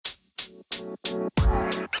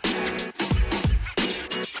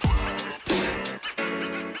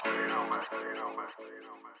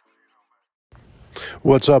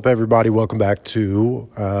What's up, everybody? Welcome back to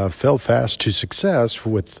Fail Fast to Success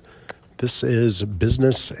this is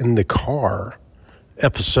Business in the Car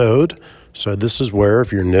episode. So this is where,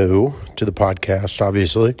 if you're new to the podcast,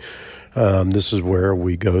 obviously, this is where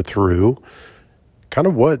we go through kind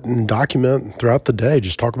of and document throughout the day,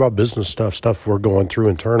 just talk about business stuff we're going through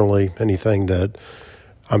internally, anything that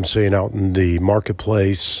I'm seeing out in the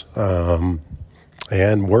marketplace, and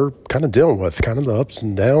we're kind of dealing with kind of the ups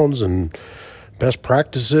and downs and best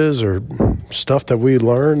practices or stuff that we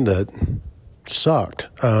learned that sucked,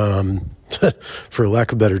 for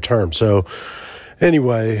lack of a better term. So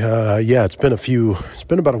anyway, it's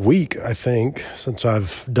been about a week, I think, since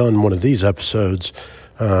I've done one of these episodes.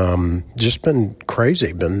 Just been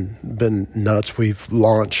crazy, been nuts. We've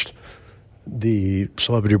launched the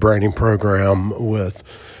celebrity branding program with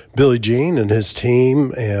Billy Jean and his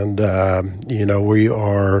team. And, we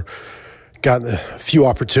are got a few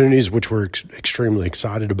opportunities, which we're extremely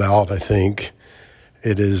excited about. I think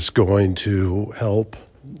it is going to help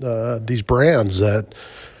these brands that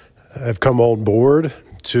have come on board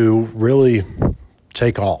to really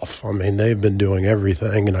take off. I mean, they've been doing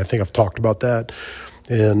everything, and I think I've talked about that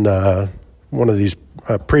in one of these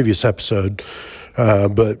previous episodes.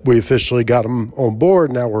 But we officially got them on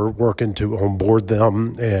board. Now we're working to onboard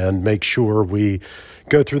them and make sure we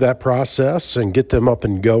go through that process and get them up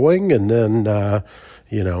and going. And then,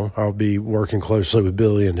 I'll be working closely with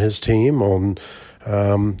Billy and his team on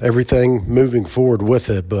everything moving forward with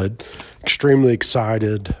it. But extremely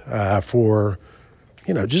excited for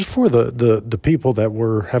the people that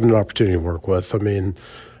we're having an opportunity to work with. I mean,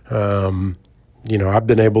 I've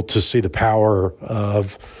been able to see the power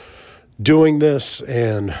of doing this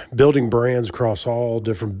and building brands across all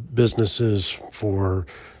different businesses for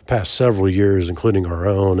the past several years, including our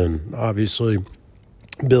own, and obviously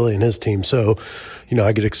Billy and his team. So,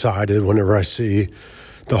 I get excited whenever I see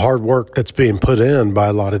the hard work that's being put in by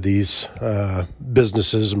a lot of these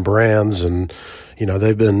businesses and brands. And,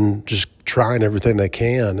 they've been just trying everything they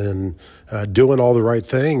can and doing all the right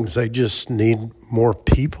things. They just need more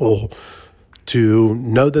people to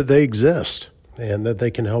know that they exist and that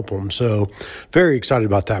they can help them. So very excited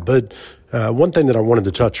about that. But one thing that I wanted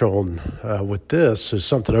to touch on with this is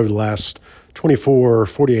something over the last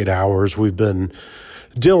 48 hours we've been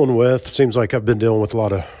dealing with. Seems like I've been dealing with a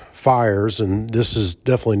lot of fires, and this is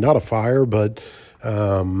definitely not a fire, but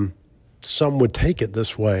some would take it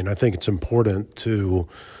this way. And I think it's important to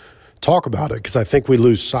talk about it because I think we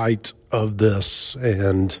lose sight of this.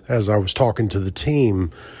 And as I was talking to the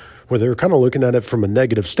team, where they were kind of looking at it from a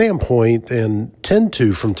negative standpoint and tend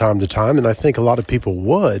to from time to time, and I think a lot of people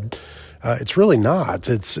would, it's really not.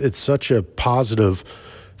 It's such a positive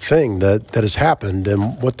thing that has happened.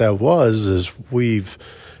 And what that was is we've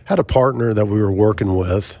had a partner that we were working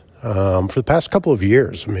with for the past couple of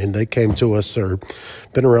years. I mean, they came to us, they've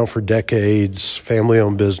been around for decades,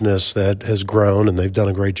 family-owned business that has grown, and they've done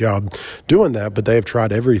a great job doing that, but they have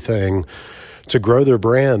tried everything to grow their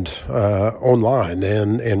brand online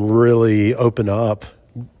and really open up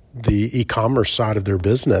the e-commerce side of their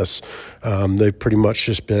business. They've pretty much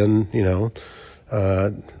just been,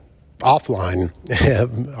 offline,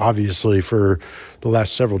 obviously, for the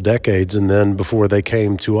last several decades. And then before they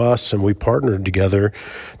came to us and we partnered together,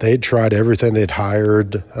 they had tried everything. They'd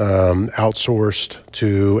hired, outsourced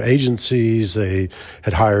to agencies. They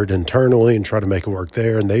had hired internally and tried to make it work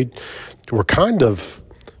there. And they were kind of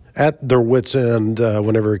at their wits' end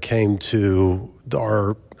whenever it came to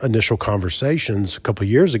our initial conversations a couple of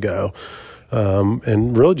years ago,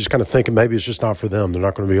 and really just kind of thinking maybe it's just not for them. They're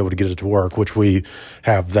not going to be able to get it to work, which we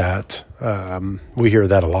have that. We hear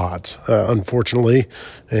that a lot, unfortunately.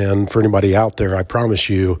 And for anybody out there, I promise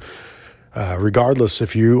you, regardless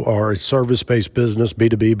if you are a service-based business,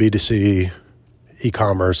 B2B, B2C,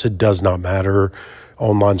 e-commerce, it does not matter.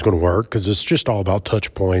 Online's going to work because it's just all about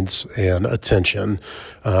touch points and attention.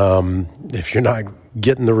 If you're not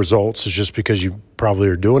getting the results, it's just because you probably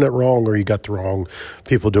are doing it wrong or you got the wrong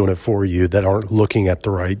people doing it for you that aren't looking at the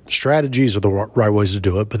right strategies or the right ways to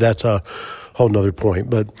do it. But that's a whole nother point.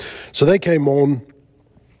 But so they came on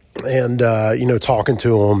and, talking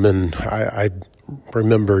to them, and I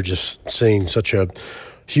remember just seeing such a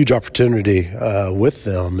huge opportunity with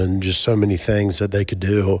them and just so many things that they could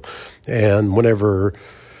do. And whenever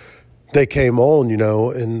they came on,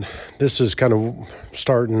 and this is kind of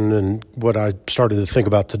starting, and what I started to think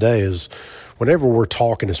about today is whenever we're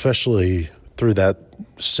talking, especially through that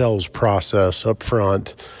sales process up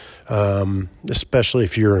front, especially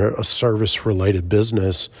if you're a service-related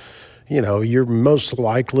business, you're most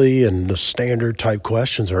likely, and the standard type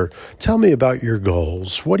questions are, tell me about your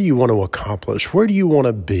goals. What do you want to accomplish? Where do you want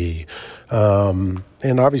to be?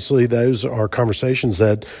 And obviously those are conversations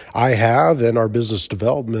that I have and our business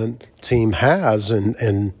development team has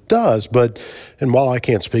and does. And while I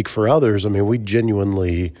can't speak for others, I mean, we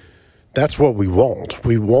genuinely, that's what we want.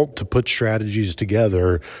 We want to put strategies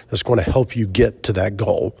together that's going to help you get to that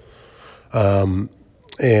goal.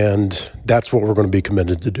 And that's what we're going to be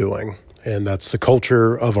committed to doing. And that's the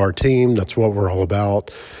culture of our team. That's what we're all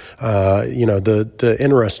about. The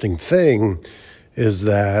interesting thing is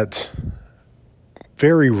that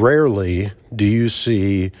very rarely do you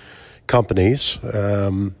see companies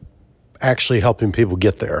actually helping people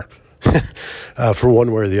get there for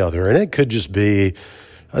one way or the other. And it could just be,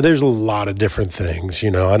 there's a lot of different things.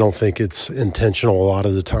 I don't think it's intentional a lot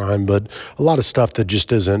of the time, but a lot of stuff that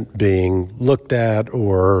just isn't being looked at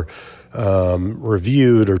or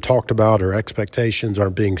reviewed or talked about, or expectations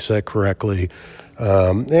aren't being set correctly.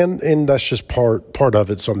 And that's just part of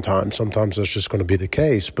it sometimes. Sometimes that's just going to be the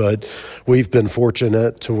case. But we've been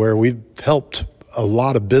fortunate to where we've helped a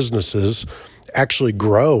lot of businesses actually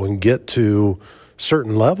grow and get to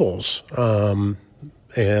certain levels.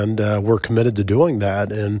 And we're committed to doing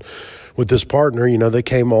that. And with this partner, they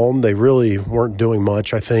came on, they really weren't doing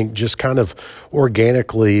much, I think, just kind of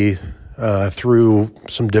organically through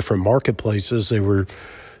some different marketplaces. They were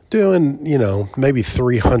doing, maybe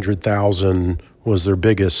 300,000 was their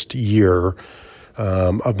biggest year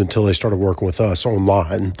up until they started working with us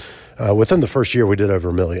online. Within the first year, we did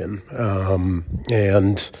over $1 million.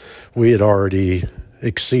 And we had already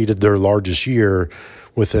exceeded their largest year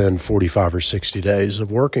within 45 or 60 days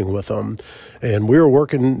of working with them. And we were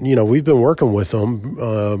working, we've been working with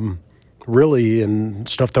them really in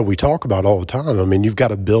stuff that we talk about all the time. I mean, you've got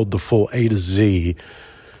to build the full A to Z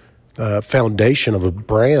foundation of a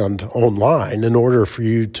brand online in order for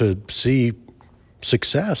you to see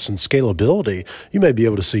success and scalability. You may be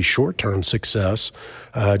able to see short-term success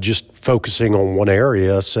just focusing on one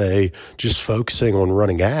area, say just focusing on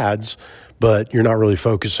running ads, but you're not really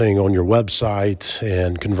focusing on your website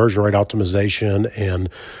and conversion rate optimization and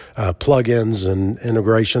plugins and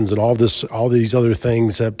integrations and all these other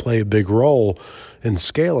things that play a big role in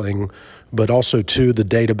scaling, but also to the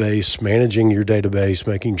database, managing your database,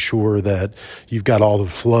 making sure that you've got all the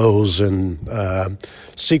flows and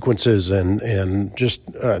sequences and just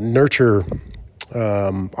nurture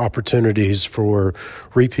opportunities for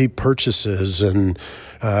repeat purchases and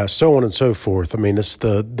so on and so forth. I mean, it's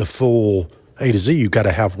the full A to Z you've got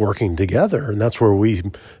to have working together. And that's where we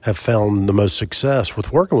have found the most success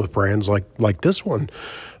with working with brands like this one,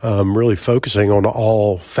 really focusing on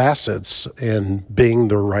all facets and being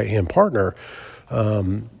their right-hand partner.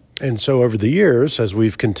 And so over the years, as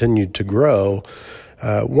we've continued to grow,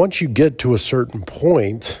 once you get to a certain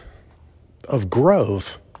point of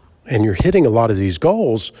growth and you're hitting a lot of these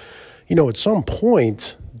goals, at some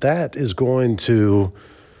point that is going to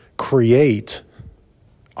create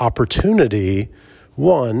opportunity,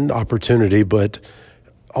 but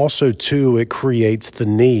also two, it creates the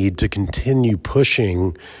need to continue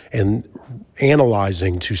pushing and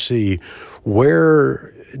analyzing to see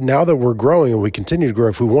where, now that we're growing and we continue to grow,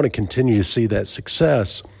 if we want to continue to see that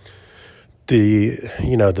success, it's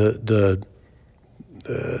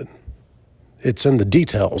in the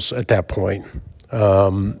details at that point.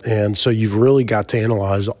 And so you've really got to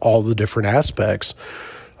analyze all the different aspects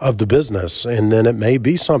of the business. And then it may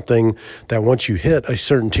be something that once you hit a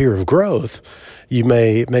certain tier of growth, you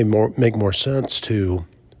may make more sense to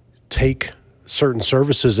take certain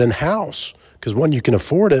services in-house. Because one, you can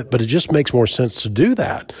afford it, but it just makes more sense to do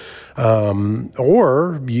that.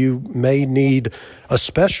 Or you may need a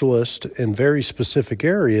specialist in very specific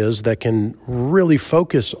areas that can really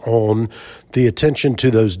focus on the attention to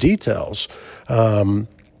those details.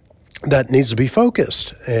 That needs to be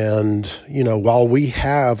focused. And, while we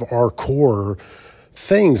have our core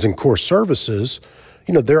things and core services,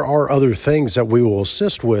 there are other things that we will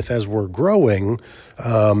assist with as we're growing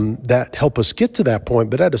that help us get to that point.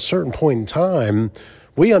 But at a certain point in time,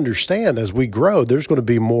 we understand as we grow, there's going to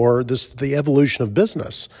be more, the evolution of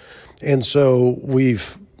business. And so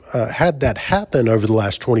we've had that happen over the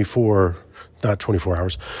last over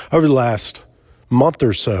the last month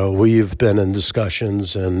or so. We've been in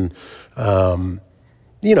discussions and, and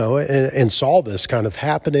saw this kind of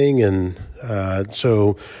happening. And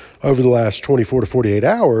so over the last 24 to 48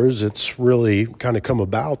 hours, it's really kind of come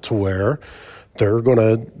about to where they're going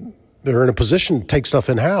to they're in a position to take stuff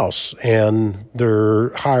in-house, and they're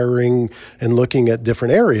hiring and looking at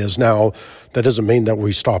different areas. Now, that doesn't mean that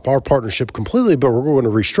we stop our partnership completely, but we're going to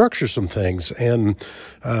restructure some things. And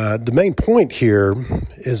the main point here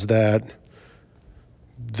is that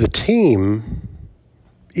the team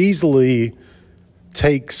easily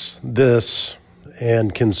takes this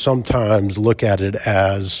and can sometimes look at it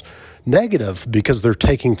as negative because they're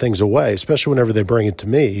taking things away, especially whenever they bring it to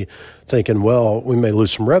me, thinking, well, we may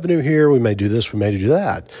lose some revenue here, we may do this, we may do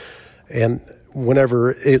that. And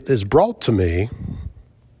whenever it is brought to me,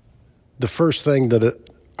 the first thing that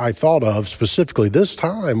I thought of specifically this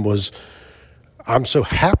time was, I'm so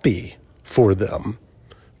happy for them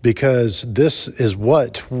because this is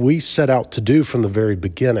what we set out to do from the very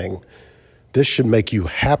beginning. This should make you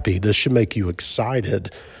happy. This should make you excited.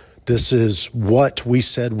 This is what we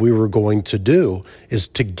said we were going to do, is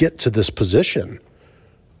to get to this position.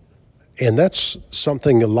 And that's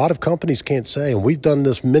something a lot of companies can't say. And we've done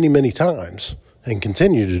this many, many times and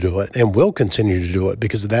continue to do it and will continue to do it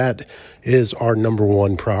because that is our number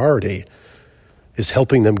one priority, is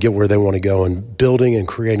helping them get where they want to go and building and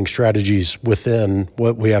creating strategies within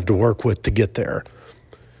what we have to work with to get there.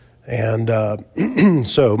 And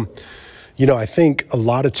so, I think a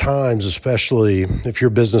lot of times, especially if you're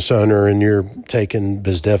a business owner and you're taking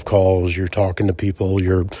biz dev calls, you're talking to people,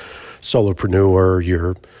 you're a solopreneur,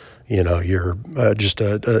 you're just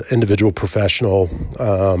a individual professional.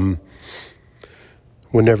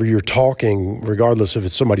 Whenever you're talking, regardless if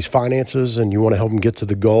it's somebody's finances and you want to help them get to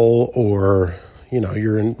the goal, or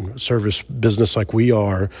you're in service business like we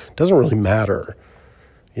are, it doesn't really matter.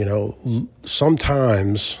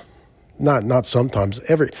 Sometimes. Not sometimes.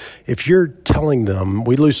 If you're telling them,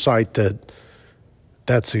 we lose sight that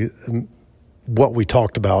that's what we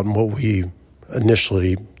talked about and what we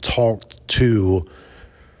initially talked to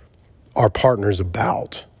our partners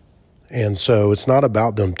about. And so it's not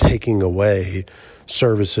about them taking away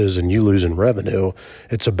services and you losing revenue.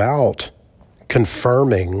 It's about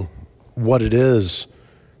confirming what it is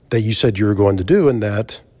that you said you were going to do and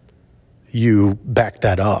that you back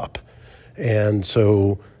that up. And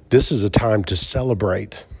so this is a time to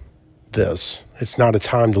celebrate this. It's not a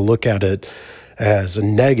time to look at it as a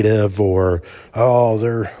negative or, oh,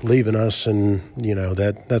 they're leaving us and,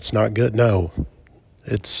 that's not good. No,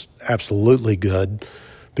 it's absolutely good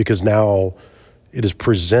because now it is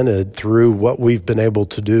presented through what we've been able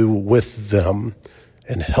to do with them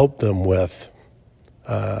and help them with,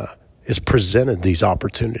 is presented these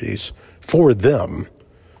opportunities for them.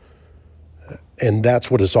 And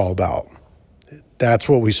that's what it's all about. That's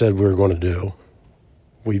what we said we were going to do.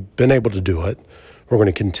 We've been able to do it. We're going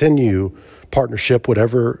to continue partnership,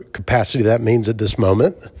 whatever capacity that means at this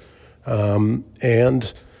moment,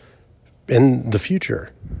 and in the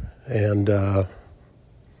future. And, that's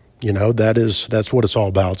what it's all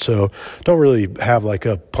about. So don't really have like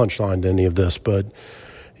a punchline to any of this, but,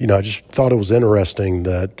 I just thought it was interesting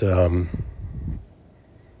that,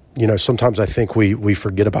 sometimes I think we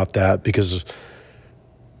forget about that because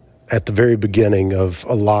at the very beginning of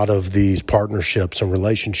a lot of these partnerships and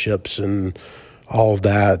relationships and all of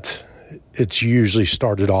that, it's usually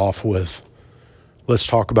started off with, let's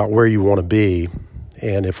talk about where you want to be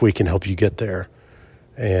and if we can help you get there.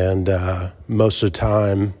 And most of the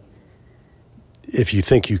time, if you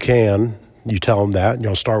think you can, you tell them that and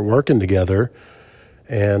you'll start working together.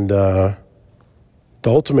 And the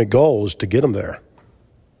ultimate goal is to get them there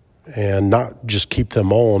and not just keep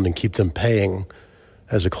them on and keep them paying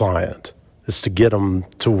as a client. It's to get them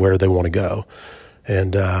to where they want to go.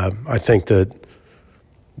 And I think that,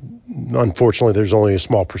 unfortunately, there's only a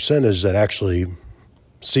small percentage that actually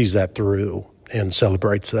sees that through and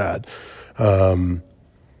celebrates that.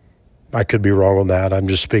 I could be wrong on that. I'm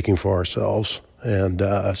just speaking for ourselves. And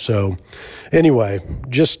so anyway,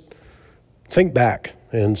 just think back.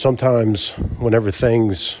 And sometimes whenever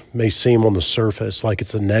things may seem on the surface like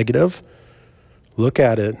it's a negative, look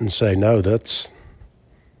at it and say, no, it's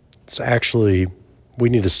actually, we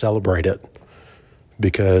need to celebrate it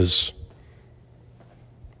because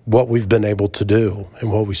what we've been able to do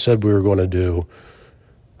and what we said we were going to do,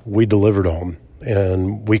 we delivered on,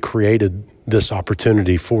 and we created this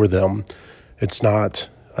opportunity for them. It's not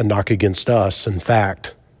a knock against us. In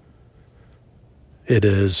fact, it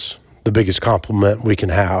is the biggest compliment we can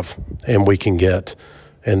have and we can get,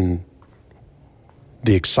 and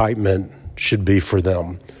the excitement should be for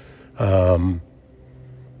them.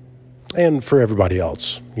 And for everybody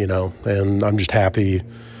else, and I'm just happy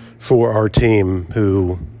for our team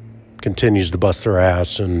who continues to bust their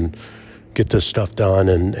ass and get this stuff done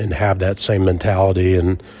and have that same mentality.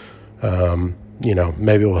 And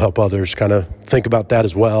Maybe it will help others kind of think about that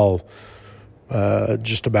as well,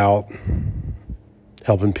 just about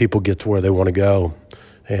helping people get to where they want to go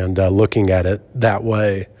and looking at it that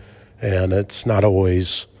way. And it's not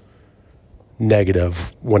always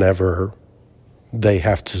negative whenever they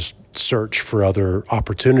have to search for other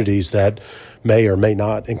opportunities that may or may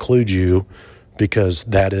not include you, because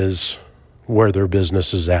that is where their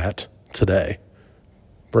business is at today.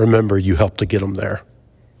 Remember, you helped to get them there.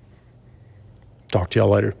 Talk to y'all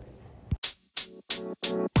later.